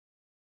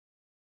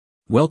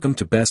Welcome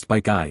to Best by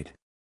Guide.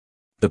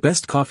 The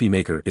best coffee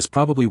maker is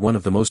probably one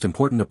of the most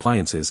important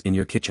appliances in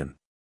your kitchen.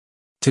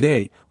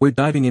 Today, we're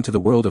diving into the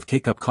world of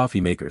K-Cup coffee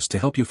makers to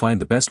help you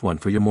find the best one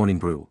for your morning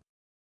brew.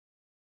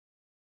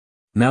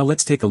 Now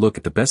let's take a look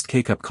at the best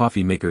K-Cup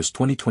coffee makers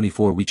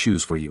 2024 we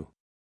choose for you.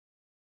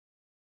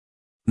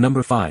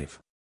 Number 5.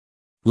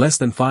 Less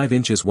than 5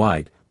 inches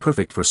wide,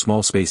 perfect for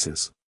small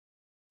spaces.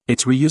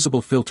 Its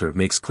reusable filter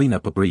makes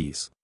cleanup a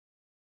breeze.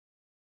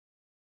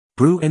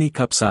 Brew any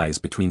cup size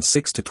between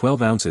 6 to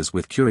 12 ounces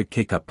with Keurig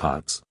K-Cup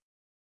pods.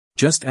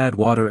 Just add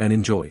water and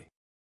enjoy.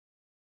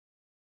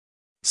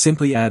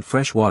 Simply add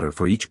fresh water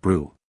for each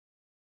brew.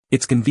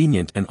 It's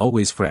convenient and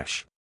always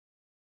fresh.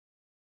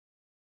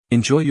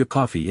 Enjoy your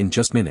coffee in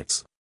just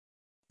minutes.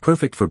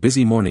 Perfect for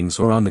busy mornings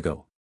or on the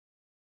go.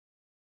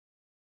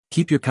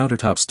 Keep your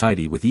countertops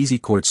tidy with easy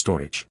cord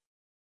storage.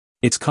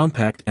 It's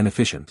compact and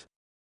efficient.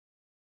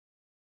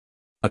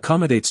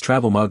 Accommodates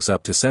travel mugs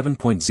up to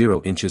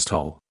 7.0 inches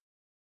tall.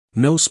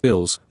 No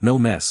spills, no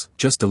mess,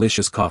 just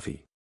delicious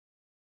coffee.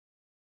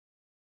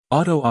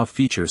 Auto-off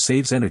feature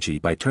saves energy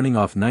by turning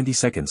off 90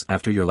 seconds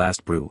after your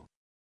last brew.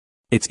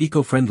 It's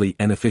eco-friendly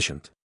and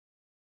efficient.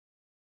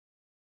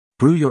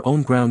 Brew your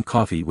own ground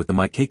coffee with the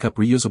My K-Cup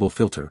reusable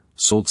filter,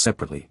 sold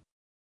separately.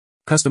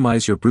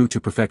 Customize your brew to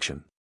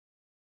perfection.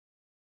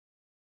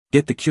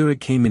 Get the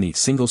Keurig K-Mini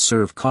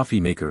single-serve coffee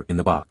maker in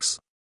the box.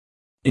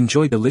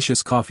 Enjoy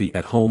delicious coffee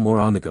at home or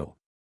on the go.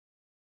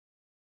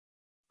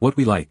 What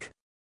we like.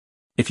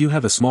 If you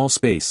have a small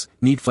space,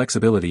 need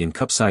flexibility in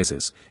cup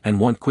sizes, and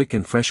want quick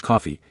and fresh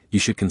coffee, you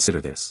should consider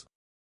this.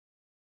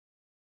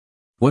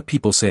 What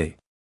people say.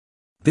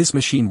 This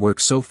machine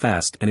works so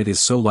fast and it is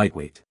so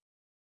lightweight.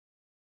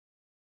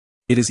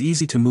 It is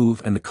easy to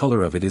move and the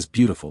color of it is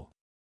beautiful.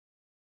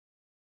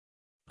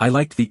 I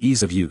liked the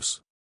ease of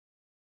use.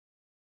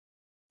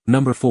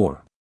 Number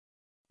 4.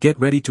 Get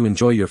ready to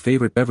enjoy your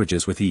favorite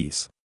beverages with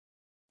ease.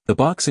 The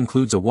box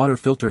includes a water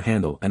filter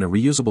handle and a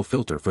reusable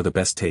filter for the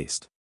best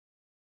taste.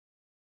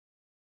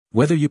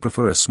 Whether you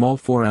prefer a small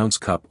 4-ounce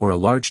cup or a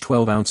large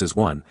 12 ounces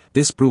one,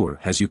 this brewer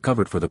has you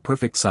covered for the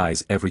perfect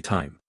size every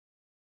time.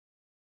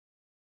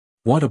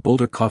 Want a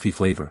bolder coffee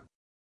flavor?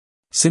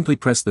 Simply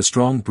press the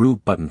strong brew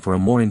button for a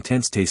more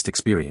intense taste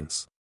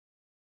experience.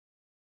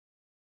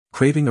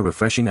 Craving a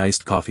refreshing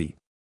iced coffee?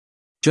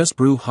 Just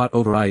brew hot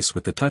over ice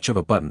with the touch of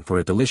a button for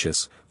a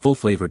delicious,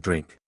 full-flavored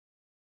drink.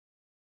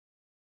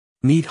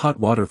 Need hot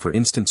water for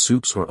instant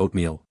soups or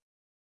oatmeal?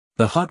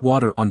 The Hot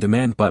Water on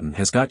Demand button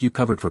has got you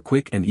covered for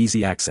quick and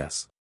easy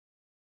access.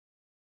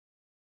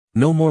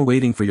 No more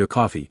waiting for your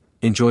coffee,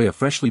 enjoy a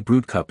freshly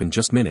brewed cup in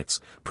just minutes,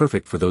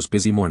 perfect for those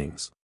busy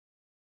mornings.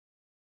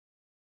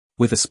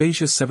 With a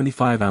spacious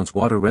 75-ounce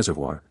water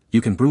reservoir,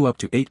 you can brew up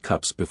to 8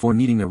 cups before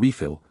needing a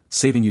refill,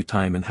 saving you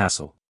time and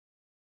hassle.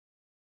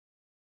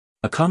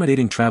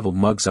 Accommodating travel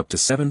mugs up to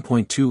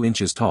 7.2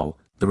 inches tall,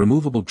 the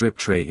removable drip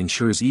tray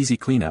ensures easy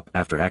cleanup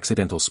after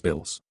accidental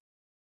spills.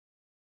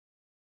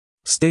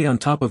 Stay on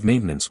top of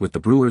maintenance with the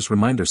brewer's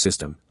reminder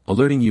system,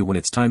 alerting you when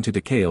it's time to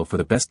decale for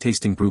the best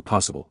tasting brew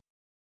possible.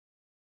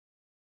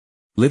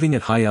 Living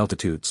at high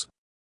altitudes?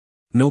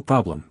 No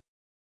problem.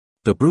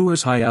 The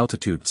brewer's high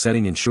altitude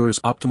setting ensures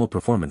optimal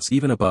performance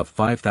even above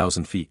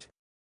 5,000 feet.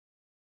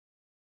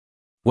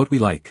 What we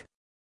like.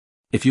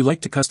 If you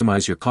like to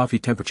customize your coffee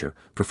temperature,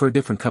 prefer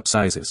different cup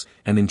sizes,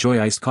 and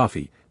enjoy iced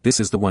coffee,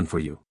 this is the one for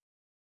you.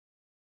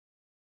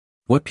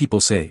 What people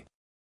say.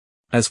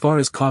 As far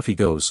as coffee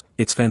goes,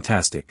 it's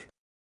fantastic.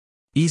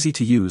 Easy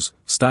to use,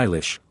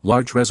 stylish,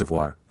 large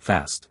reservoir,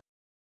 fast.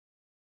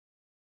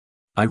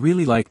 I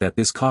really like that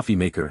this coffee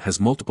maker has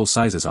multiple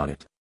sizes on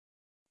it.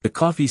 The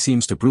coffee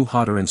seems to brew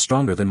hotter and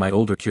stronger than my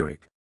older Keurig.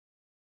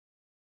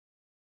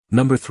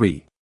 Number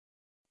 3.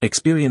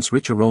 Experience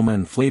rich aroma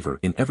and flavor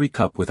in every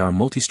cup with our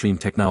Multistream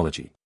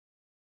technology.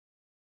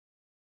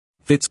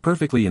 Fits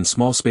perfectly in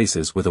small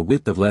spaces with a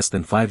width of less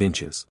than 5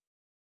 inches.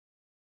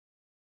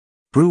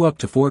 Brew up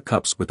to 4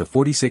 cups with a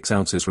 46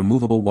 ounces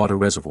removable water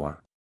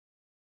reservoir.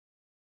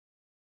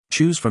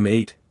 Choose from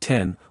 8,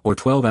 10, or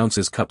 12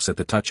 ounces cups at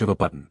the touch of a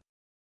button.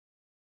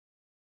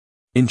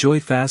 Enjoy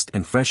fast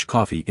and fresh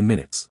coffee in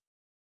minutes.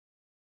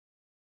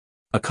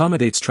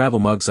 Accommodates travel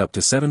mugs up to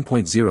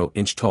 7.0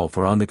 inch tall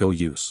for on-the-go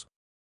use.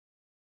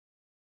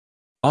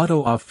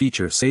 Auto-off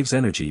feature saves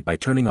energy by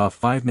turning off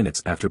 5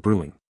 minutes after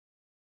brewing.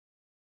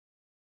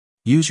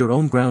 Use your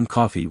own ground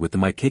coffee with the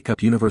My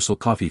K-Cup Universal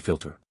Coffee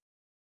Filter.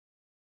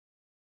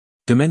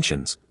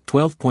 Dimensions,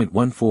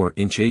 12.14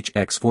 inch h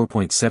x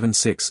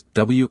 4.76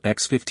 w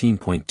x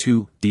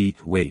 15.2 d,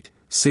 weight,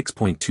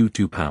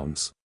 6.22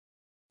 pounds.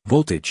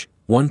 Voltage,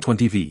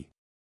 120 V.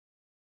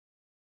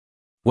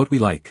 What we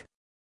like.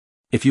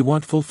 If you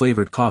want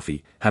full-flavored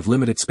coffee, have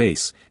limited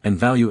space, and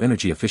value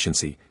energy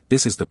efficiency,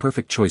 this is the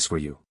perfect choice for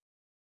you.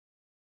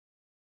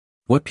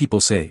 What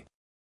people say.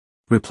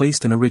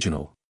 Replaced an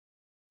original.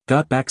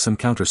 Got back some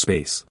counter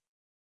space.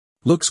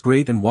 Looks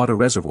great and water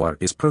reservoir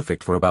is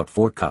perfect for about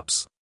 4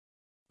 cups.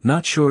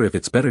 Not sure if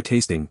it's better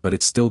tasting but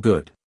it's still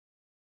good.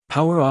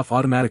 Power off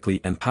automatically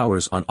and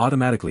powers on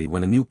automatically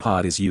when a new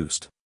pod is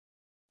used.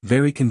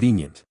 Very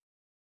convenient.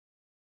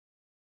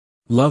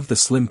 Love the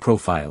slim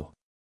profile.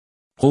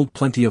 Hold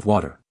plenty of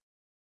water.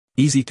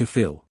 Easy to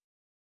fill.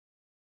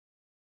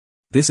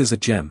 This is a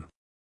gem.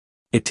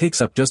 It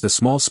takes up just a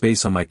small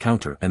space on my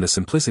counter and the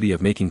simplicity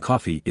of making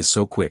coffee is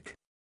so quick.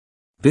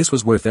 This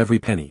was worth every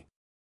penny.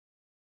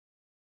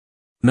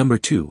 Number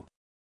 2.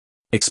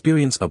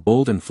 Experience a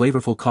bold and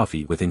flavorful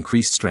coffee with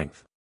increased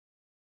strength.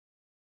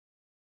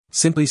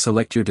 Simply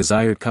select your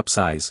desired cup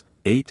size,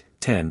 8,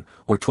 10,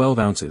 or 12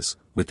 ounces,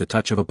 with the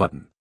touch of a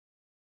button.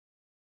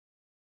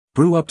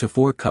 Brew up to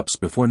 4 cups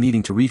before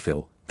needing to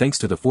refill, thanks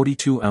to the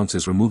 42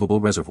 ounces removable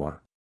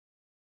reservoir.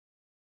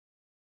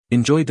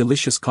 Enjoy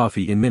delicious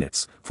coffee in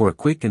minutes, for a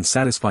quick and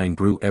satisfying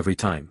brew every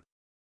time.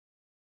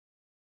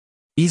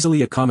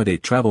 Easily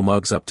accommodate travel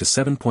mugs up to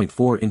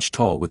 7.4-inch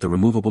tall with the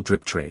removable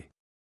drip tray.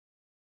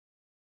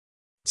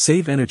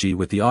 Save energy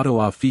with the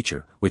auto-off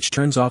feature, which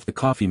turns off the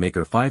coffee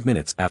maker 5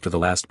 minutes after the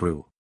last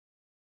brew.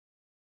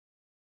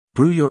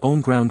 Brew your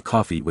own ground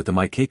coffee with the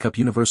My K-Cup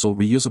Universal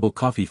Reusable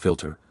Coffee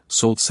Filter,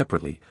 sold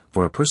separately,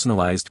 for a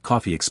personalized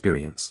coffee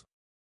experience.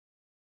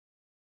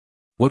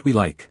 What we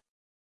like.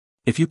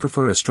 If you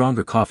prefer a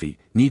stronger coffee,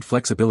 need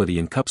flexibility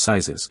in cup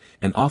sizes,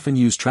 and often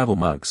use travel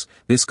mugs,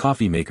 this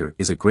coffee maker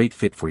is a great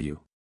fit for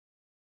you.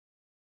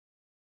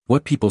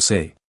 What people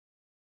say.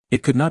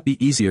 It could not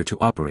be easier to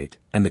operate,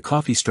 and the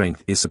coffee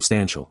strength is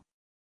substantial.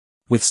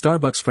 With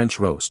Starbucks French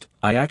Roast,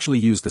 I actually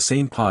use the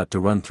same pod to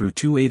run through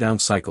 2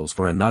 8-ounce cycles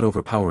for a not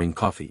overpowering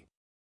coffee.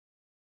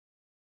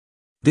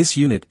 This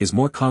unit is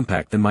more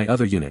compact than my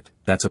other unit,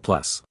 that's a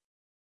plus.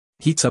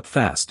 Heats up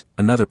fast,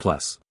 another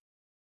plus.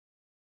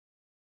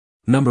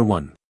 Number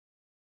 1.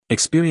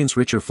 Experience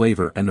richer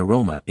flavor and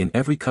aroma in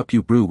every cup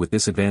you brew with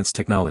this advanced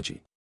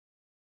technology.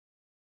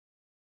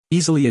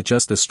 Easily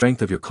adjust the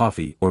strength of your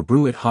coffee or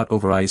brew it hot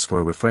over ice for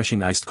a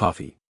refreshing iced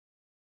coffee.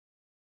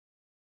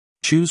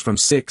 Choose from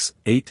 6,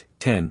 8,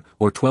 10,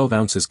 or 12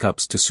 ounces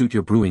cups to suit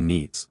your brewing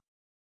needs.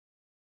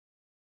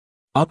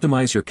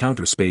 Optimize your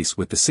counter space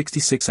with the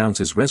 66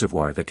 ounces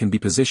reservoir that can be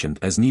positioned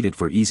as needed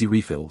for easy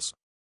refills.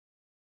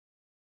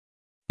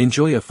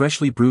 Enjoy a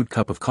freshly brewed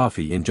cup of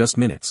coffee in just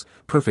minutes,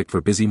 perfect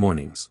for busy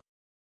mornings.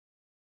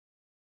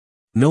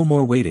 No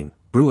more waiting,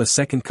 brew a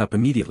second cup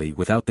immediately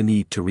without the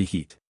need to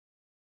reheat.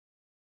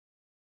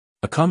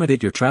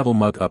 Accommodate your travel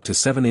mug up to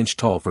 7-inch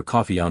tall for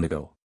coffee on the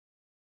go.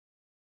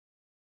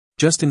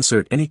 Just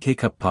insert any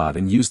K-Cup pod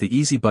and use the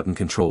easy button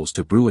controls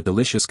to brew a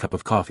delicious cup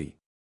of coffee.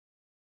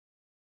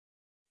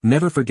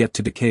 Never forget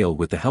to decal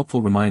with the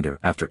helpful reminder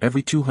after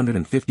every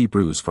 250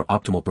 brews for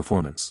optimal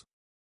performance.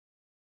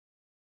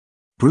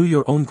 Brew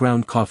your own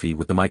ground coffee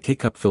with the My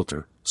K-Cup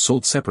filter,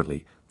 sold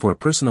separately, for a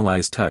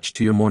personalized touch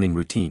to your morning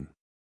routine.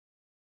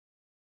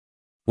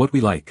 What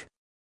we like.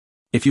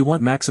 If you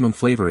want maximum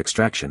flavor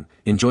extraction,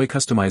 enjoy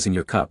customizing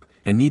your cup,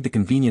 and need the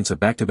convenience of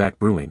back-to-back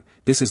brewing,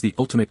 this is the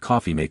ultimate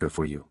coffee maker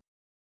for you.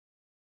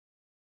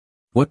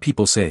 What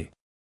people say.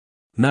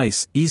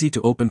 Nice, easy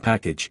to open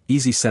package,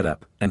 easy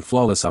setup, and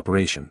flawless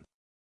operation.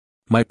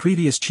 My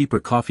previous cheaper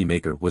coffee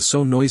maker was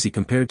so noisy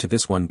compared to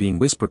this one being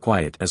whisper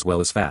quiet as well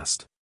as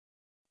fast.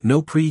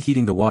 No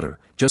preheating the water,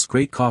 just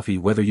great coffee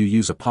whether you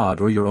use a pod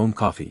or your own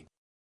coffee.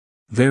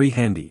 Very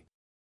handy.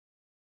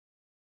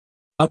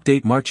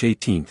 Update March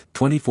 18,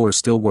 24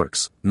 still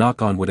works,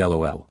 knock on wood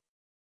lol.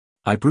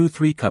 I brew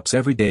 3 cups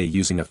every day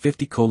using a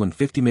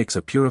 50:50 mix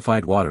of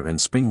purified water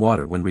and spring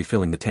water when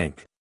refilling the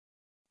tank.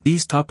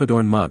 These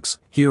top-adorn mugs,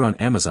 here on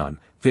Amazon,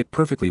 fit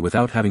perfectly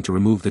without having to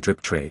remove the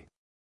drip tray.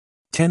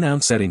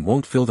 10-ounce setting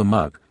won't fill the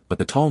mug, but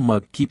the tall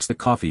mug keeps the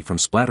coffee from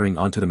splattering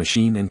onto the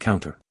machine and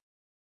counter.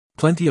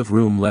 Plenty of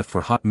room left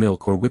for hot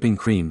milk or whipping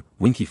cream,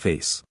 winky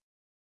face.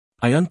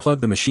 I unplug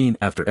the machine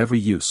after every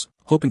use,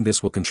 hoping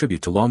this will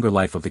contribute to longer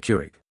life of the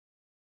Keurig.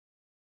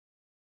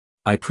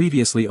 I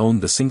previously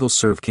owned the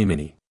single-serve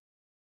K-Mini.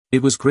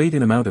 It was great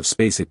in amount of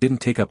space it didn't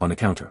take up on the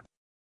counter.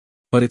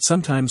 But it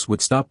sometimes would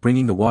stop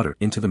bringing the water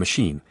into the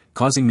machine,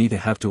 causing me to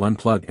have to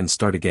unplug and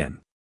start again.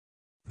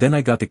 Then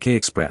I got the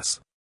K-Express.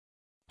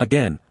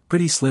 Again,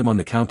 pretty slim on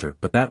the counter,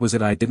 but that was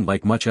it. I didn't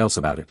like much else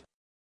about it.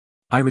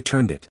 I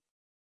returned it.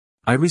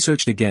 I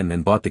researched again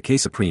and bought the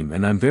K-Supreme,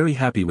 and I'm very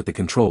happy with the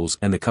controls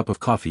and the cup of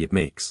coffee it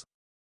makes.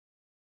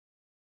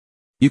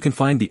 You can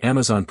find the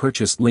Amazon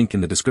purchase link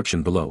in the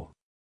description below.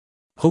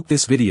 Hope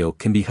this video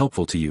can be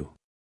helpful to you.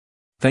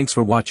 Thanks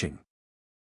for watching.